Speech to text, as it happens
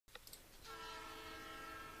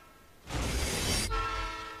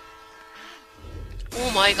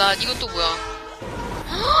오 마이 갓, 이건 또 뭐야?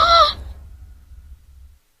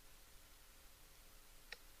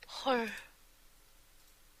 헐.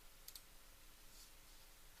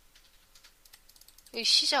 이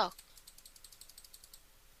시작.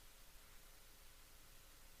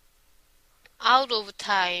 Out of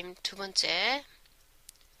time. 두 번째.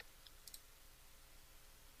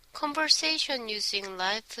 Conversation using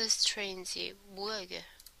life 스트레인지. 뭐야 이게?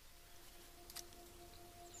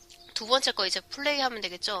 두 번째 거 이제 플레이하면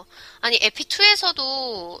되겠죠? 아니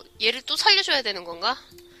에피2에서도 얘를 또 살려줘야 되는 건가?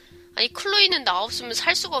 아니 클로이는 나 없으면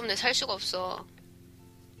살 수가 없네. 살 수가 없어.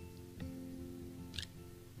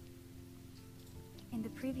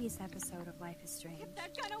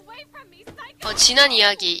 지난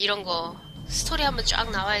이야기 이런 거 스토리 한번 쫙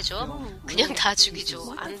나와야죠. 그냥 다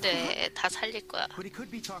죽이죠. 안 돼. 다 살릴 거야.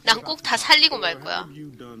 난 꼭 다 살리고 말 거야.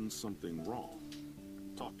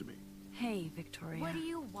 Hey, Victoria. What do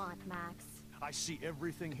you want, Max? I see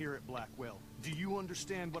everything here at Blackwell. Do you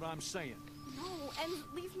understand what I'm saying? No, and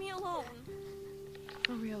leave me alone.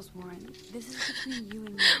 For reals, Warren. This is between you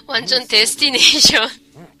and me. 완전 데스티네이션.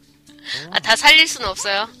 아, 다 살릴 순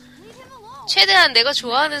없어요. 최대한 내가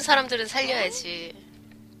좋아하는 사람들은 살려야지.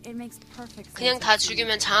 It makes perfect sense. 그냥 다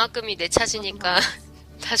죽이면 장학금이 내 차지니까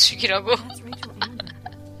다 죽이라고. That's Rachel Amber.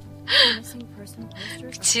 Missing person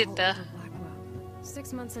posters 미치겠다. all over Blackwell.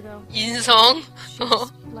 6 months ago, 인성. she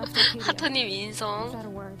just left Arcadia 하터님 인성. without a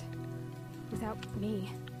word. Without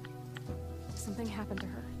me. Something happened to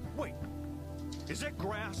her. Wait, is that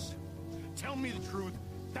grass? Tell me the truth.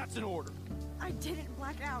 That's an order. I didn't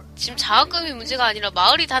black out. 지금 장학금이 문제가 아니라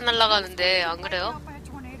마을이 다 날아가는데 안 그래요?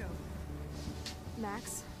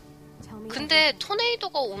 Max, tell me. 근데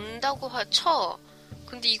토네이도가 온다고 쳐.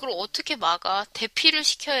 근데 이걸 어떻게 막아? 대피를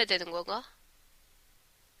시켜야 되는 건가?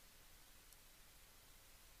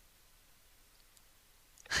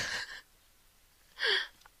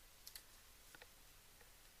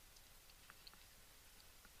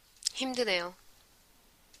 힘드네요.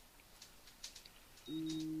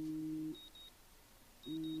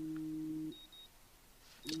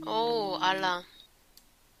 오, 알람.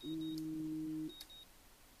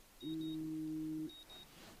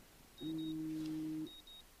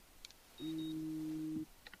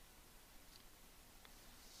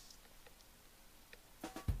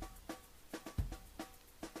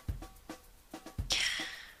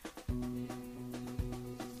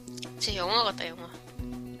 진짜 영화 같다, 영화.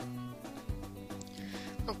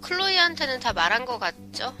 클로이한테는 다 말한 것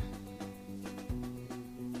같죠?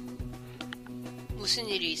 무슨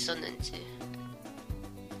일이 있었는지.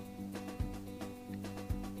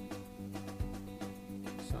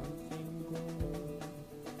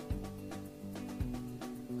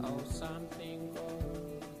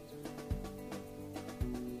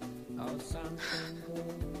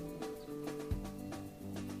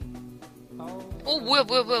 오, 뭐야.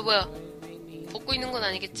 벗고 있는 건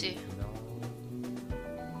아니겠지.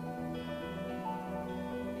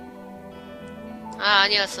 아,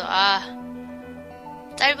 아니었어. 아,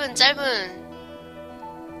 짧은.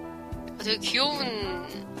 되게 귀여운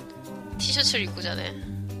티셔츠를 입고 자네.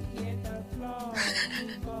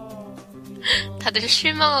 다들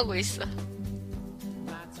실망하고 있어.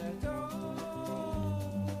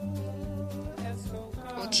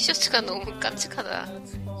 티셔츠가 너무 깜찍하다.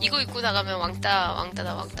 이거 입고 나가면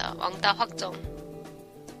왕따 확정.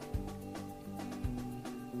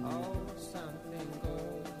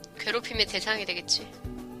 괴롭힘의 대상이 되겠지.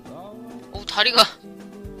 오, 다리가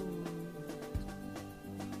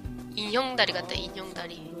인형다리 같다.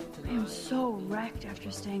 인형다리. I'm so wrecked after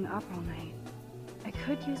staying up all night. I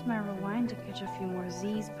could use my rewind to catch a few more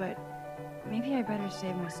Z's, but maybe I better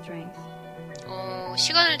save my strength.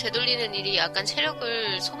 시간을 되돌리는 일이 약간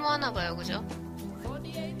체력을 소모하나 봐요, 그죠?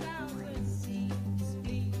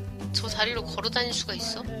 저 다리로 걸어 다닐 수가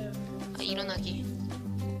있어? 아, 일어나기.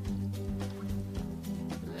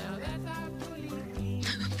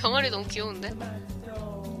 병아리 너무 귀여운데?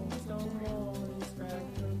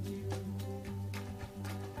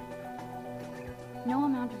 No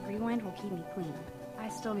amount of rewind will keep me clean. I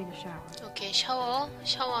still need a shower. 오케이,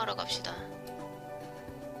 샤워하러 갑시다.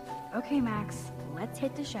 Okay, Max. Let's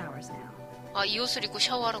hit the showers now. 아, 이 옷을 입고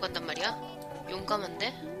샤워하러 간단 말이야?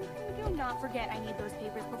 용감한데? Do not forget I need those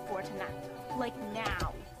papers before tonight. Like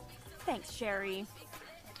now. Thanks, Sherry.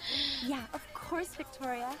 Yeah, of course,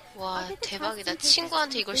 Victoria. 와, 대박이다.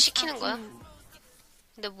 친구한테 이걸 시키는 거야?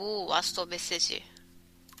 근데 뭐 왔어, 메시지.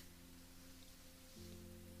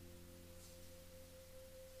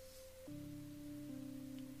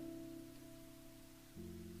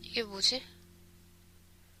 이게 뭐지?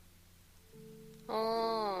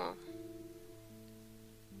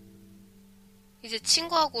 이제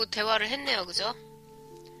친구하고 대화를 했네요. 그죠?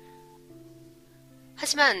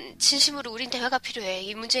 하지만 진심으로 우린 대화가 필요해.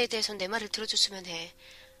 이 문제에 대해선 내 말을 들어줬으면 해.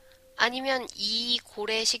 아니면 이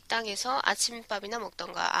고래 식당에서 아침밥이나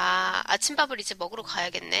먹던가. 아, 아침밥을 이제 먹으러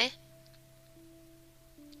가야겠네.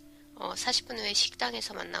 40분 후에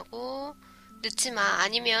식당에서 만나고 늦지마.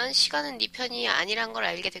 아니면 시간은 네 편이 아니란 걸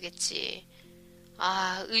알게 되겠지.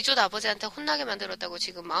 아, 의존 아버지한테 혼나게 만들었다고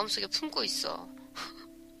지금 마음속에 품고 있어.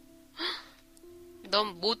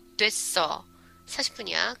 넌 못 됐어.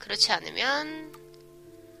 40분이야. 그렇지 않으면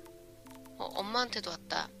엄마한테도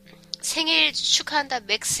왔다. 생일 축하한다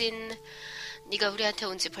맥신. 네가 우리한테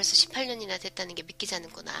온 지 벌써 18년이나 됐다는 게 믿기지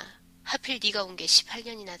않는구나. 하필 네가 온 게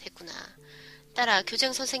 18년이나 됐구나. 딸아,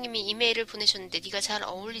 교장 선생님이 이메일을 보내셨는데 네가 잘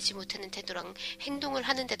어울리지 못하는 태도랑 행동을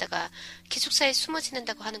하는 데다가 기숙사에 숨어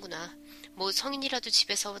지낸다고 하는구나. 뭐 성인이라도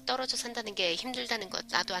집에서 떨어져 산다는 게 힘들다는 것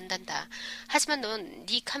나도 안단다. 하지만 넌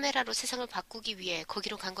네 카메라로 세상을 바꾸기 위해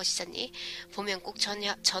거기로 간 것이잖니. 보면 꼭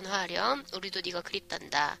전화하렴. 우리도 네가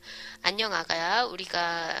그립단다. 안녕 아가야.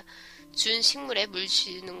 우리가 준 식물에 물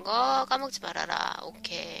주는 거 까먹지 말아라.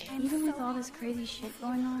 오케이. Even with all this crazy shit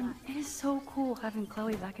going on, it is so cool having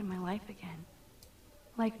Chloe back in my life again.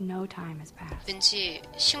 Like no time has passed. 왠지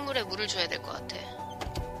식물에 물을 줘야 될 것 같아.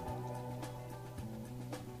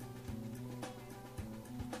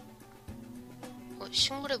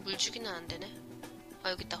 식물에 물 주기는 안 되네.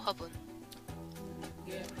 아, 여기 있다, 화분.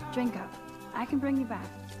 Drink up. I can bring you back.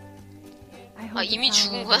 I hope 아, the 이미 power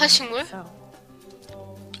죽은 will 거야, work, 식물? so.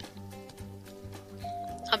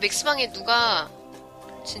 아, 맥스방에 누가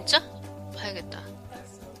진짜? 봐야겠다.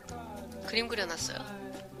 그림 그려놨어요.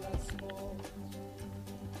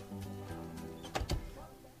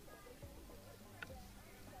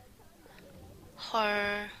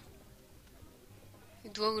 헐.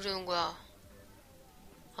 누가 그려놓은 거야?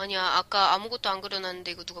 아니야, 아까 아무것도 안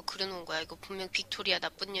그려놨는데 이거 누가 그려놓은 거야. 이거 분명 빅토리아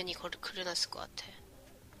나쁜 년이 그려놨을 것 같아.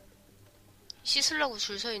 씻으려고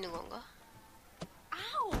줄 서 있는 건가?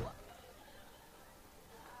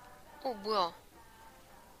 뭐야.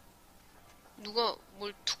 누가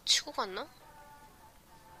뭘 툭 치고 갔나?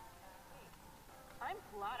 I'm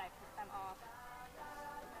glad I took them off.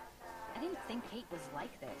 I didn't think Kate was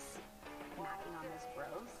like this. Knocking on those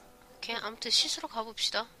bros. 오케이, 아무튼 씻으러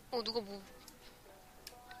가봅시다. 누가 뭐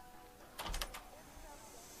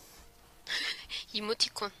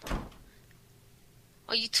이모티콘.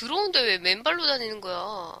 아, 이 더러운데 왜 맨발로 다니는 거야?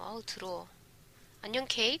 아우, 더러워. 안녕,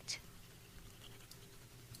 케이트.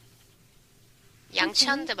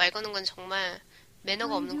 양치하는데 말 거는 건 정말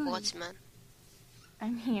매너가 없는 것 같지만.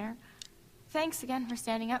 I'm here. Thanks again for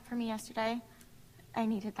standing up for me yesterday. I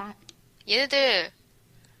needed that. 얘네들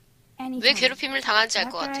왜 Anytime. 괴롭힘을 당하는지 알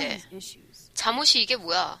That 것 guy 같아. has issues. 잠옷이 이게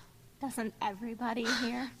뭐야? Doesn't everybody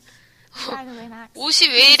here? By the way, Max, 옷이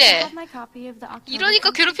왜 do you 이래? have my copy of the October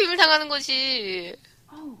이러니까 Conference? 괴롭힘을 당하는 거지.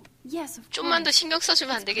 Oh, yes, of 좀만 더 course. 신경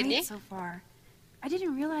써주면 안 It's great 되겠니? so far. I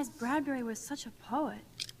didn't realize Bradbury was such a poet.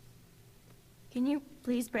 Can you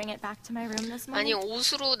please bring it back to my room this 아니, morning?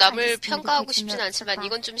 옷으로 I 남을 just need to 평가하고 take some 싶진 notes for 않지만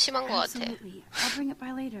이건 좀 심한 것 같아. Absolutely. I'll bring it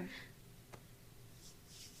by later.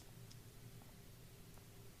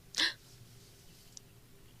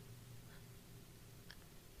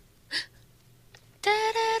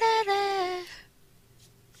 따라라라.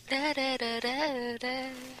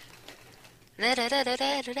 라라라라라.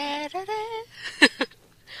 라라라라라라라.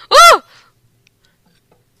 오!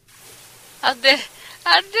 안 돼.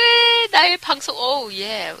 안 돼. 나의 방송. 오,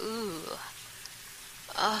 예.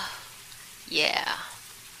 예.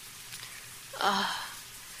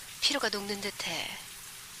 피로가 녹는 듯해.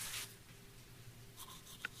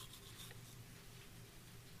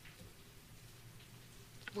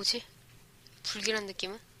 뭐지? 불길한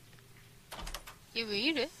느낌은? 얘 왜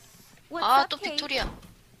이래? What's 아, up, 또 Kate? 빅토리아.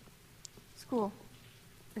 School.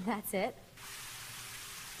 That's it?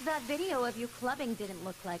 That video of you clubbing didn't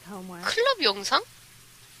look like homework. 클럽 영상?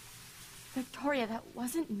 Victoria, that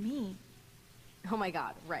wasn't me. Oh my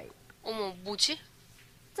god, right. 어머, 뭐지?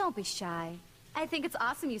 Don't be shy. I think it's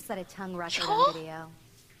awesome you set a tongue record 혀? on video.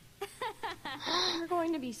 You're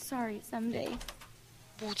going to be sorry someday.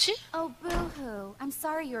 뭐지? Oh, boo-hoo. I'm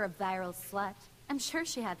sorry you're a viral slut. I'm sure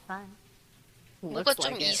she had fun. 뭔가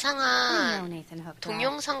좀 I know 이상한 Nathan hooked her up.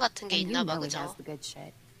 동영상 같은 게 And 있나 you 봐, know he 그죠? has the good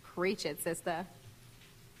shit. Preach it, sister.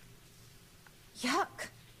 Yuck!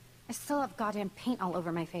 I still have goddamn paint all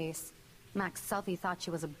over my face. Max Selfie thought she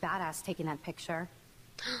was a badass taking that picture.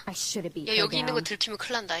 I should have beat 야, her 여기 있는 거 down. 들키면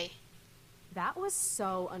큰일 난다, 이. That was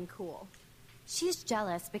so uncool. She's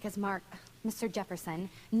jealous because Mr. Jefferson,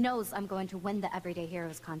 knows I'm going to win the Everyday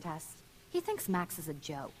Heroes contest. He thinks Max is a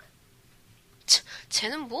joke.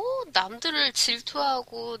 쟤는 뭐 남들을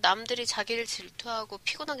질투하고 남들이 자기를 질투하고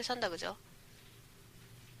피곤하게 산다 그죠?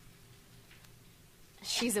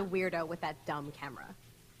 She's a weirdo with that dumb camera.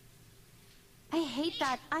 I hate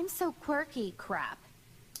that I'm so quirky crap.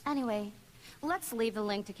 Anyway, let's leave the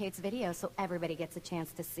link to Kate's video so everybody gets a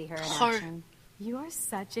chance to see her in 헐. action. You are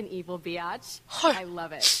such an evil biatch. 헐. I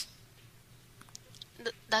love it.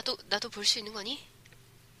 나도 볼 수 있는 거니?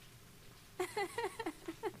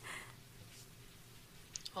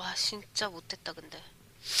 와 진짜 못됐다 근데.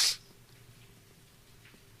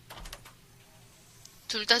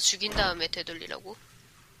 둘 다 죽인 다음에 되돌리라고?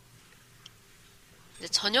 이제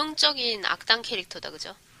전형적인 악당 캐릭터다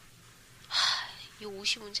그죠? 이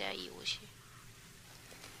옷이 문제야 이 옷이.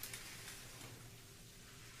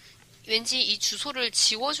 왠지 이 주소를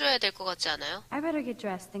지워줘야 될 것 같지 않아요? I better get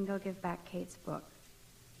dressed and go give back Kate's book.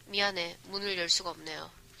 미안해 문을 열 수가 없네요.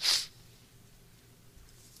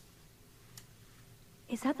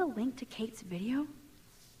 Is that the link to Kate's video?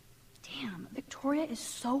 Damn, Victoria is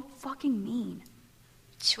so fucking mean.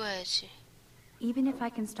 지워야지. Even if I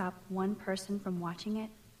can stop one person from watching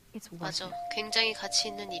it, it's worth 맞아. it. 굉장히 가치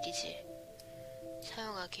있는 일이지.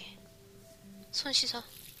 사용하기. 손 씻어.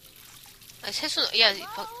 아니 세수. 야.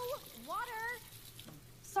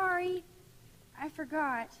 Sorry, I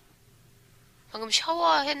forgot. 방금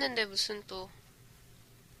샤워했는데 무슨 또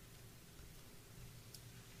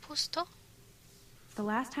포스터? The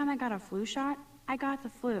last time I got a flu shot, I got the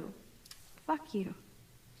flu. Fuck you.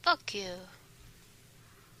 Fuck you.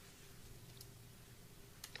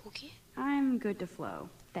 독이? I'm good to flow.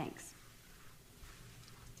 Thanks.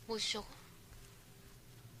 뭐지 저거?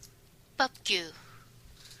 Fuck you.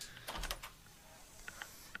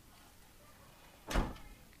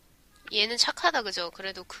 얘는 착하다 그죠?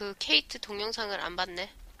 그래도 그 케이트 동영상을 안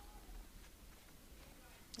봤네.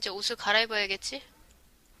 이제 옷을 갈아입어야겠지?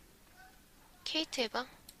 케이트의 방?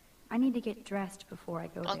 I need to get dressed before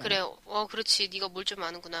I go 아 there. 그래. 그렇지. 네가 뭘 좀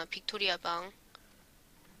아는구나. 빅토리아 방.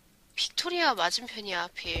 빅토리아 맞은편이야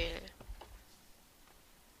하필.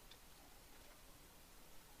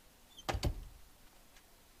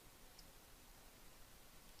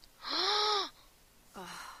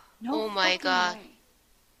 No Oh my fucking god. way.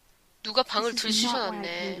 누가 방을 This is not why I came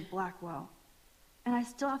들쑤셨네. to Blackwell. And I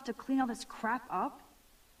still have to clean all this crap up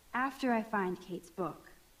after I find Kate's book.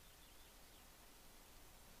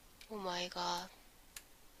 오 마이 갓.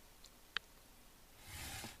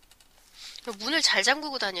 문을 잘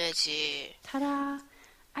잠그고 다녀야지. Ta-da!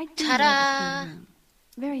 I do Ta-da! love a clean room.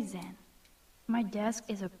 Very zen. My desk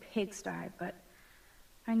is a pigsty, but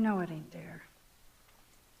I know it ain't there.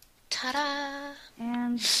 타라.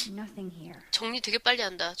 And nothing here. 정리 되게 빨리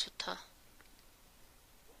한다. 좋다.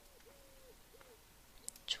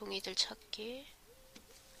 종이들 찾기.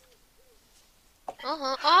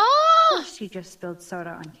 아! She just spilled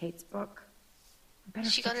soda on Kate's book. I better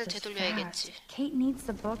시간을 fix this 되돌려야겠지. fast. Kate needs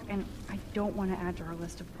the book, and I don't want to add to her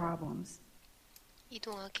list of problems.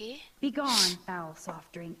 이동하기. Be gone, foul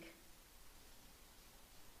soft drink.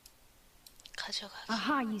 가져가기.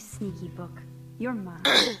 Aha, you sneaky book. You're mine.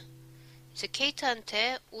 이제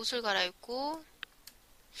케이트한테 옷을 갈아입고.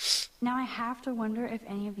 Now I have to wonder if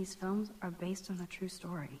any of these films are based on a true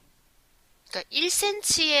story. 그러니까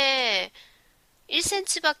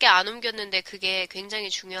 1cm밖에 안 옮겼는데 그게 굉장히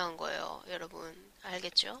중요한 거예요. 여러분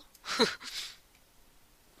알겠죠?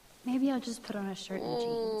 Maybe I'll just put on a shirt and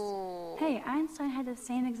jeans. 오. Hey, Einstein had the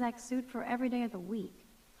same exact suit for every day of the week.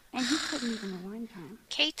 And he couldn't even rewind time.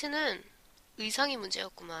 케이트는 의상이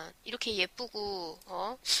문제였구만. 이렇게 예쁘고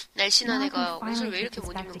날씬한 Now I 애가 can 옷을 finally 왜 take 이렇게 this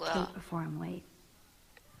못 back 입는 to 거야? Kate before I'm late.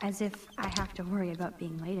 As if I have to worry about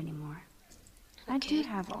being late anymore. I do Okay.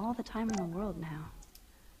 have all the time in the world now.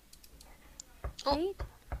 Oh. Kate?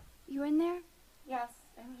 You in there? Yes,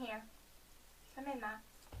 I'm here. Come in, Max.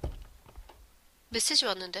 메시지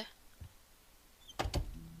왔는데.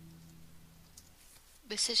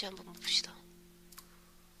 메시지 한번 봅시다.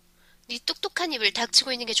 네 똑똑한 입을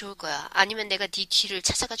닥치고 있는 게 좋을 거야. 아니면 내가 네 뒤를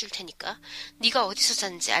찾아가 줄 테니까. 네가 어디서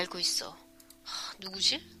사는지 알고 있어.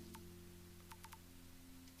 누구지?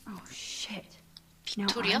 Oh, shit. Now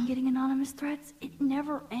빅토리아? I'm getting anonymous threats? It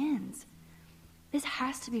never ends. This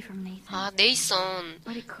has to be from Nathan. 아, 네이선.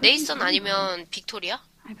 But it could 네이선 be anyone. 아니면 빅토리아?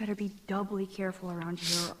 I better be doubly careful around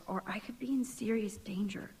here, or I could be in serious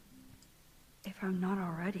danger. If I'm not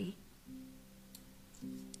already.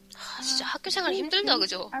 아, 진짜 학교 생활 힘들다,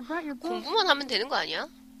 그죠? I brought your book. 공부만 하면 되는 거 아니야?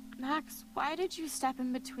 Max, why did you step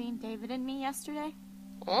in between David and me yesterday?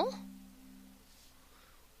 어?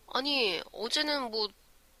 아니, 어제는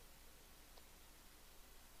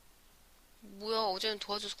뭐야, 어제는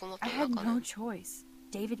도와줘서 I 고맙다고 had no 아까는. choice.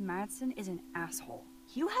 David Madsen is an asshole.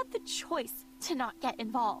 You had the choice to not get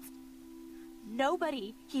involved.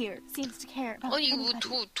 Nobody here seems to care about 아니 이거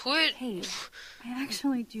anybody. 도에 Hey, I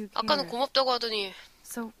actually do care. 아까는 고맙다고 하더니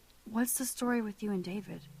So, what's the story with you and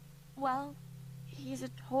David? Well, he's a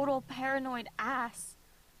total paranoid ass.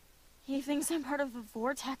 He thinks I'm part of the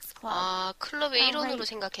Vortex Club. 아 클럽의 아, 일원으로 right.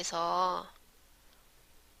 생각해서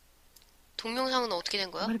동영상은 어떻게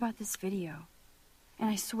된 거야? What about this video? And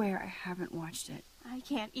I swear I haven't watched it. I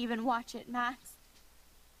can't even watch it, Max.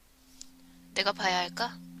 내가 봐야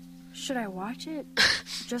할까? Should I watch it?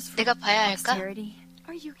 Just for 내가 봐야 할까? posterity?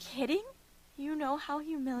 Are you kidding? You know how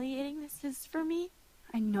humiliating this is for me?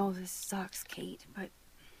 I know this sucks, Kate, but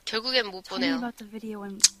결국엔 못 tell me 보내요. about the video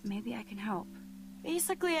and maybe I can help.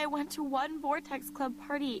 Basically, I went to one Vortex Club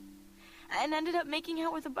party and ended up making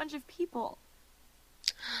out with a bunch of people.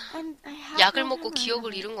 And I have 약을 no 먹고 memory 기억을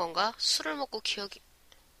of it. 잃은 건가? 술을 먹고 기억이...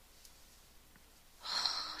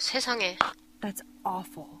 세상에. That's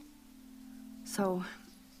awful. So,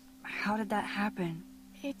 how did that happen?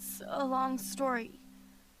 It's a long story.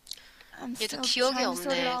 I'm 얘도 still 기억이 trying to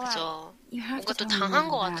sort it 없네, all out. 그죠? You have 뭔가 to 또 tell me 당한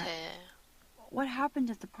것 more than 같아. that. What happened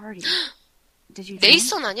at the party? Did you drink?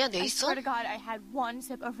 네이선 아니야, I swear to 네이선? God, I had one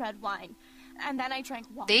sip of red wine, and then I drank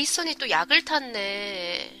water. 네이선이 또 약을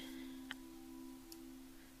탔네.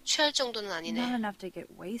 취할 정도는 Not 아니네. enough to get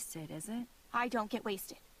wasted, is it? I don't get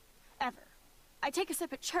wasted. Ever. I take a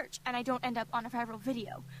sip at church, and I don't end up on a viral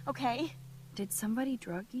video, okay? Did somebody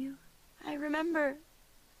drug you? I remember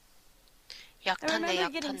약 탔네,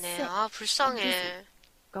 약 getting 탔네. sick 아, 불쌍해.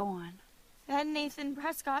 Go on. then Nathan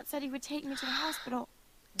Prescott said he would take me to the hospital.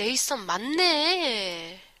 네이선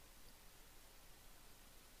맞네.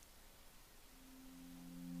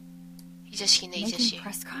 이 자식이네, 이 Nathan 자식.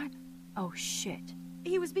 Prescott? Oh shit.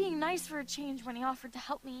 He was being nice for a change when he offered to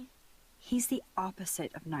help me. He's the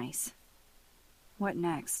opposite of nice. What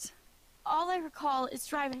next? All I recall is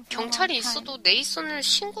driving for a long 경찰이 time. 있어도 네이선을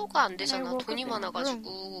신고가 안 And I 되잖아. woke 돈이 up in a room.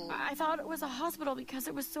 많아가지고. I thought it was a hospital because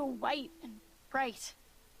it was so white and bright.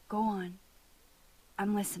 Go on.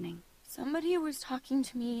 I'm listening. Somebody was talking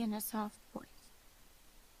to me in a soft voice.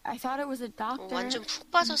 I thought it was a doctor 완전 푹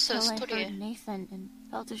빠졌어요, until I 스토리에. heard Nathan and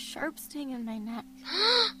felt a sharp sting in my neck.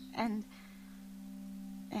 and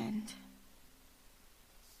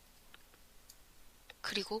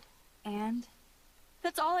그리고 And?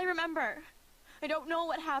 that's all I remember. I don't know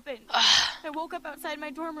what happened. 아, I woke up outside my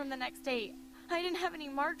dorm room the next day. I didn't have any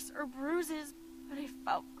marks or bruises, but I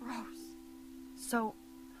felt gross. So,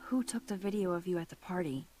 who took the video of you at the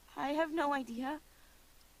party? I have no idea.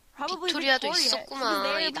 Probably 빅토리아도 Victoria. She was 있었구만,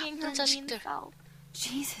 there 이 being her 나쁜 mean 자식들. self.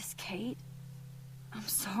 Jesus, Kate. I'm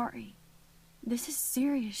sorry. This is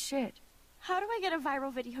serious shit. How do I get a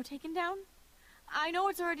viral video taken down? I know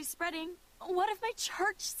it's already spreading. What if my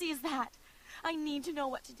church sees that? I need to know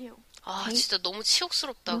what to do. 아 진짜 너무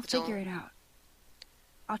치욕스럽다, We'll 그죠? figure it out.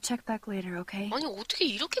 I'll check back later, okay? 아니 어떻게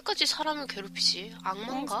이렇게까지 사람을 괴롭히지? Thanks,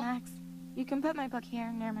 악마인가? Max. You can put my book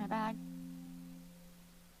here near my bag.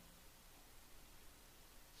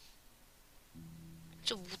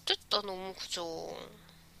 진짜 못됐다 너무, 그죠?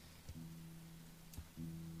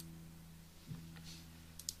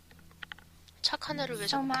 착한 애를 왜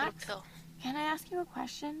So, 자꾸 Max? 괴롭혀? Can I ask you a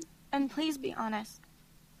question? And please be honest.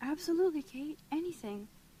 Absolutely, Kate. Anything.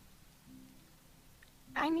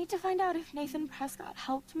 I need to find out if Nathan Prescott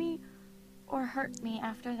helped me or hurt me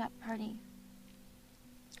after that party.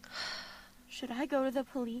 Should I go to the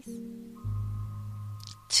police?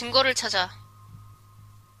 증거를 찾아.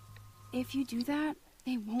 If you do that,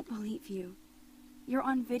 they won't believe you. You're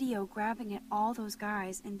on video grabbing at all those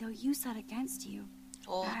guys, and they'll use that against you.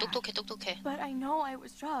 똑똑해, 똑똑해. But I know I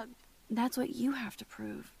was drugged. That's what you have to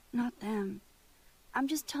prove, not them. I'm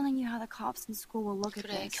just telling you how the cops in school will look at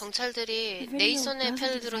그래, this. 경찰들이 The video 네이선의 doesn't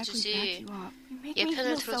편을 exactly back 들어주지 you up. You make 얘 me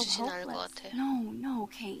편을 feel so 들어주진 않을 것 hopeless. 같아. No,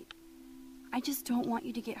 Kate. I just don't want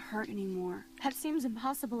you to get hurt anymore. That seems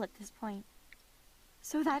impossible at this point.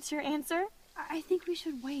 So that's your answer? I think we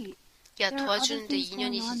should wait. 야, There are other 도와주는데 things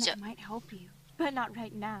going 2년이 on 진짜 that might help you. But not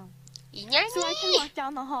right now. 2년이? So I can walk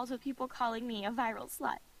down the halls with people calling me a viral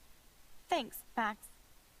slut. Thanks, Max.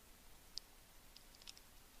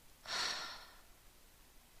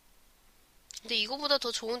 근데 이거보다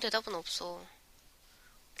더 좋은 대답은 없어.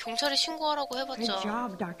 경찰에 신고하라고 Good 해봤자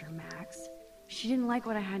job, Dr. Max. She didn't like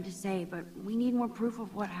what I had to say, but we need more proof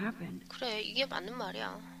of what happened. 그래, 이게 맞는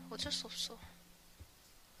말이야. 어쩔 수 없어.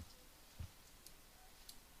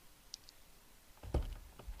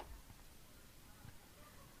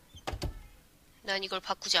 난 이걸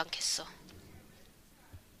바꾸지 않겠어.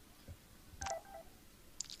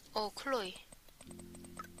 클로이.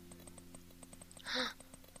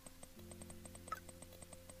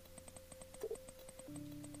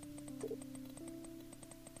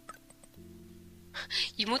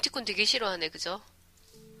 이모티콘 되게 싫어하네, 그죠?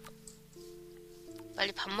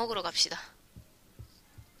 빨리 밥 먹으러 갑시다.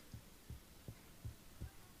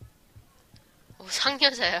 오,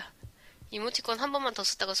 상여자야. 이모티콘 한 번만 더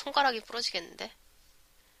쓰다가 손가락이 부러지겠는데?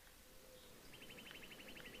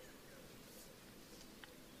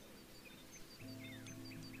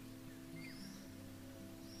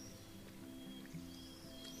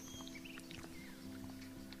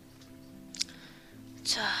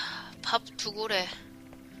 자, 밥 두 고래.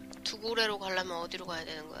 두 고래로 가려면 어디로 가야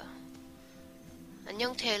되는 거야?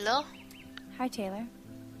 안녕, 테일러? Hi, Taylor.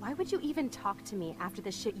 Why would you even talk to me after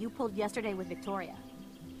the shit you pulled yesterday with Victoria?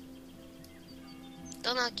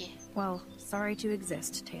 떠나기. Well, sorry to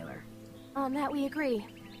exist, Taylor. On that we agree.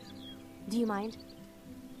 Do you mind?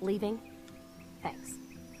 Leaving? Thanks.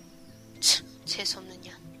 참, 재수없는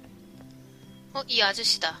년. 이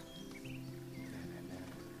아저씨다.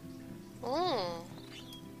 오.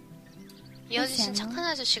 이 아저씨는 착한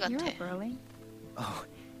아저씨 같아. You're up early. Oh,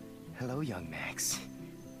 hello, young Max.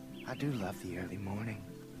 I do love the early morning.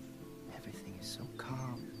 Everything is so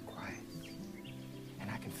calm and quiet. And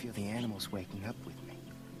I can feel the animals waking up with me.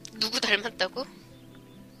 누구 닮았다고?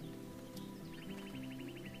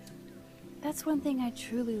 That's one thing I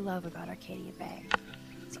truly love about Arcadia Bay.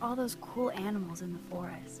 It's all those cool animals in the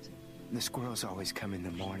forest. The squirrels always come in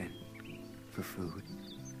the morning for food.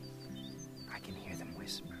 I can hear them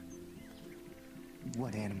whisper.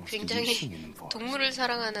 What animals do you see in the 굉장히 forest? 동물을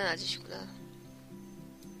사랑하는 아저씨구나.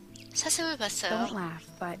 사슴을 봤어요. Don't laugh,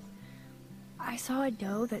 but I saw a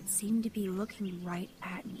doe that seemed to be looking right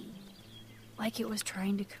at me. Like it was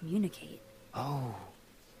trying to communicate. Oh,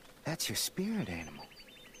 that's your spirit animal.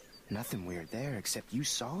 Nothing weird there except you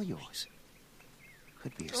saw yours.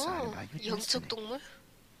 Could be a sign about your 영적 destiny. 동물?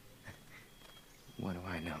 What do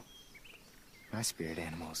I know? My spirit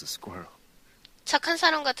animal is a squirrel. 착한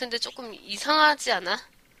사람 같은데 조금 이상하지 않아?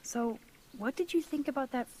 So, what did you think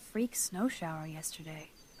about that freak snow shower yesterday?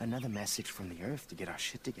 Another message from the earth to get our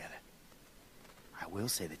shit together. I will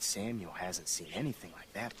say that Samuel hasn't seen anything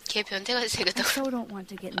like that before. 걔 변태같이 I 생겼다고. so don't want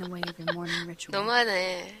to get in the way of your morning ritual.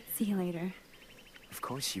 너무하네. See you later. Of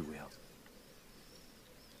course you will.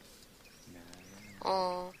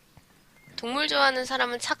 동물 좋아하는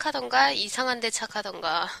사람은 착하던가 이상한데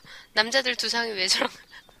착하던가. 남자들 두상이 왜 저런?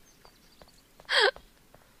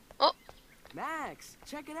 Max,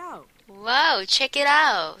 check it out. 와우, check it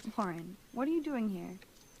out. Warren, what are you doing here?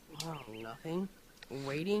 Oh, nothing.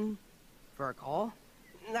 Waiting for a call?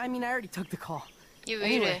 I mean, I already took the call. 얘 왜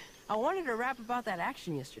Anyway, 이래? I wanted to rap about that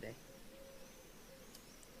action yesterday.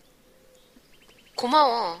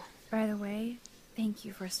 고마워. By the way, thank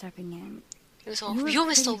you for stepping in. 여기서 You were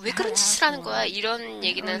위험했어. pretty 왜 그런 badass, 짓을 하는 거야? Warren. 이런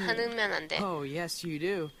얘기는 하면 안 돼. Oh, yes, you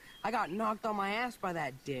do. I got knocked on my ass by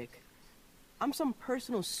that dick. I'm some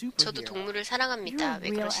personal 저도 superhero. 동물을 You're 사랑합니다. a 왜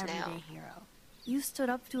real 그러시나요? everyday hero. You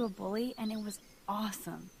stood up to a bully and it was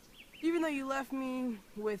awesome. Even though you left me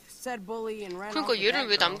with said bully and ran off 그러니까 with 얘를 that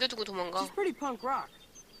왜 girl, 남겨두고 도망가? she's pretty punk rock.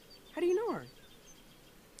 How do you know her?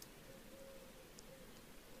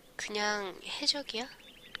 그냥 해적이야?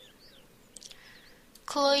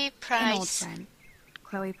 클로이 An old 프라이스. friend.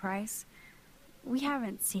 Chloe Price. We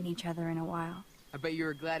haven't seen each other in a while. I bet you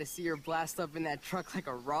were glad to see her blast up in that truck like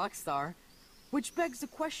a rock star. Which begs the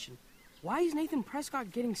question, why is Nathan Prescott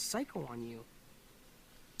getting psycho on you?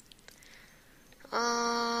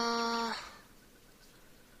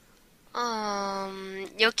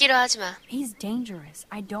 엮기로 하지 마. He's dangerous.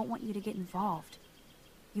 I don't want you to get involved.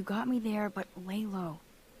 You got me there, but lay low.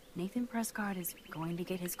 Nathan Prescott is going to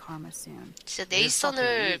get his karma soon. 진짜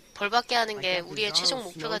네이선을 벌받게 하는 게 우리의 최종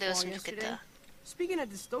목표가 되었으면 좋겠다. Speaking of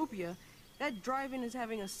dystopia, that drive-in is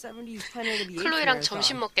having a 70s Planet of the Apes 클로이랑 marathon.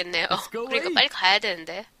 점심 먹겠네요. Let's go 그러니까 away. 빨리 가야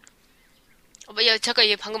되는데. 야, 잠깐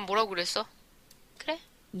얘 방금 뭐라고 그랬어? 그래?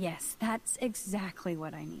 Yes, that's exactly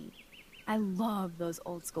what I need. I love those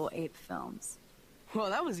old school ape films. Well,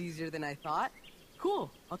 that was easier than I thought. Cool.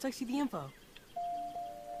 I'll text you the info.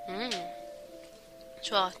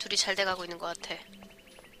 좋아. 둘이 잘 돼가고 있는 것 같아.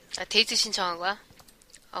 데이트 신청한 거야?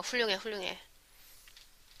 훌륭해, 훌륭해.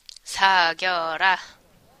 사겨라.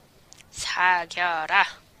 사겨라.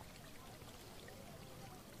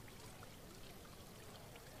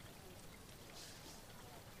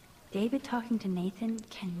 David talking to Nathan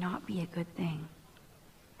cannot be a good thing.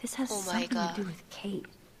 This has Oh my something God. to do with Kate.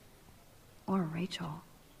 Or Rachel.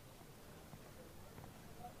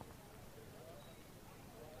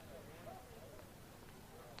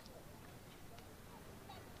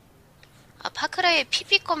 파크레이의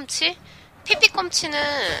피피껌치? 피피껌치는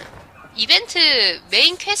이벤트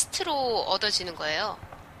메인 퀘스트로 얻어지는 거예요.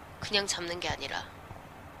 그냥 잡는 게 아니라.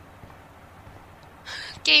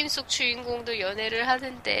 게임 속 주인공도 연애를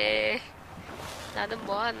하는데 나는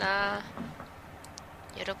뭐하나.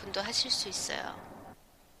 여러분도 하실 수 있어요.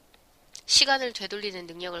 시간을 되돌리는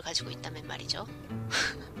능력을 가지고 있다면 말이죠.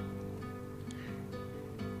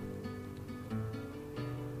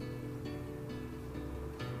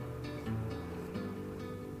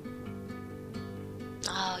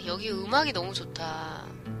 아, 여기 음악이 너무 좋다.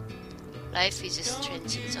 Life is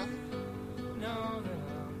Strange, 그죠?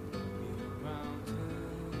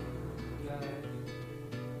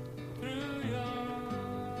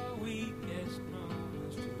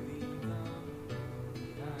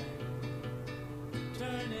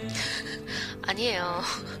 아니에요.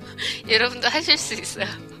 여러분도 하실 수 있어요.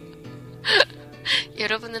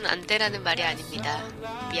 여러분은 안 되라는 말이 아닙니다.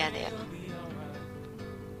 미안해요.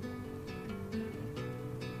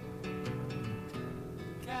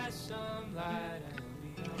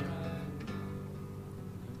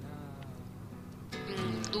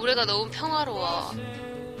 노래가 너무 평화로워.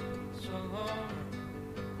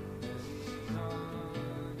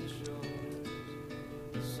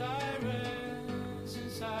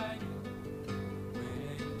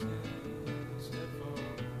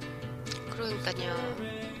 그러니까요.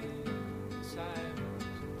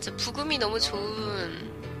 진짜 부금이 너무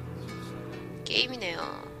좋은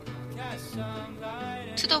게임이네요.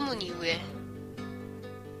 투더문 이후에.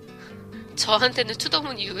 저한테는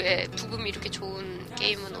투더문 이후에 부금이 이렇게 좋은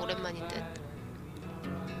게임은 오랜만인 듯.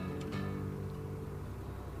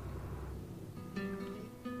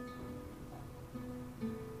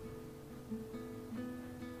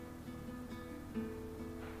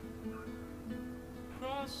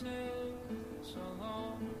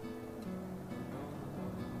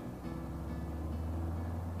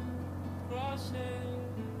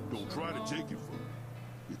 Don't try to take it from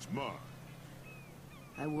me. It's mine.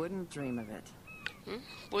 I wouldn't dream of it. 응?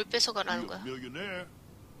 뭘 뺏어가라는 You're 거야? a millionaire.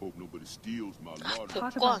 Hope nobody steals my lottery.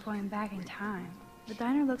 Talk 복권. about going back in time. The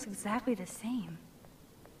diner looks exactly the same.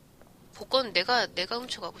 복권 내가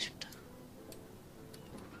훔쳐가고 싶다.